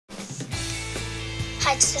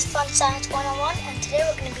Hi, this is Fun Science 101, and today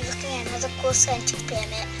we're going to be looking at another cool science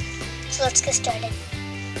experiment. So let's get started.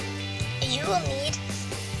 You will need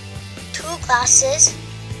 2 glasses,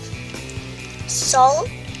 salt,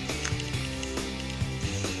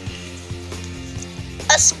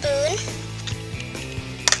 a spoon,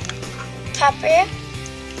 pepper,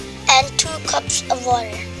 and 2 cups of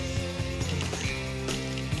water.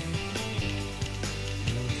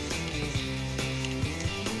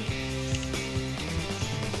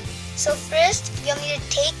 So first, you'll need to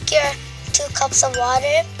take your 2 cups of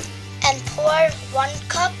water and pour 1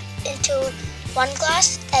 cup into one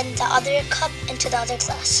glass and the other cup into the other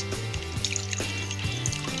glass.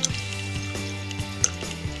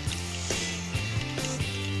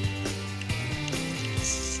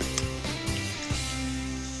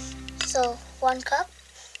 So 1 cup.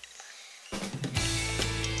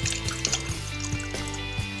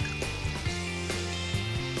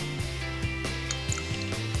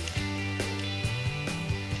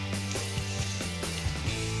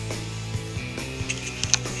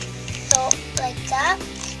 So like that,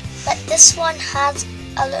 but this one has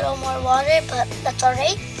a little more water, but that's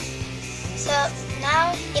alright. So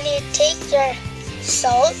now you need to take your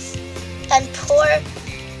salt and pour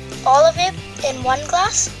all of it in one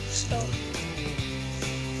glass. So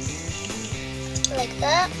like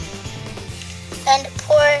that, and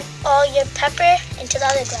pour all your pepper into the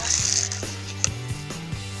other glass.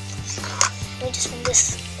 Let me just move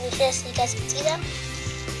this over here so you guys can see that.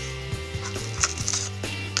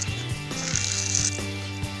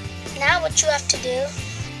 Now what you have to do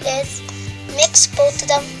is mix both of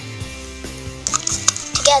them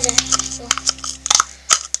together. So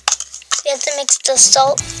you have to mix the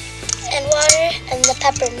salt and water and the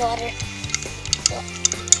pepper and water.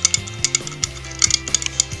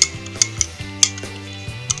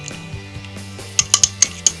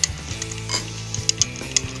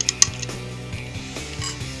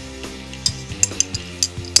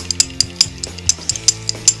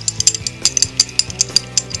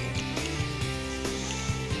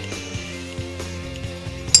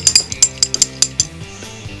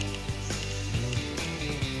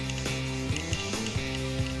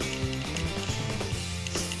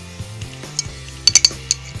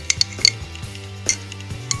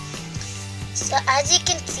 So as you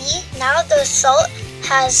can see, now the salt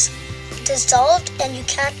has dissolved and you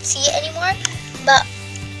can't see it anymore. But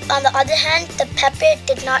on the other hand, the pepper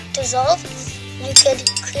did not dissolve. You could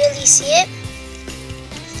clearly see it.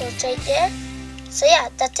 So it's right there. So yeah,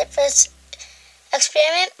 that's it for this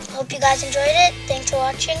experiment. Hope you guys enjoyed it. Thanks for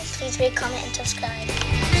watching. Please rate, comment, and subscribe.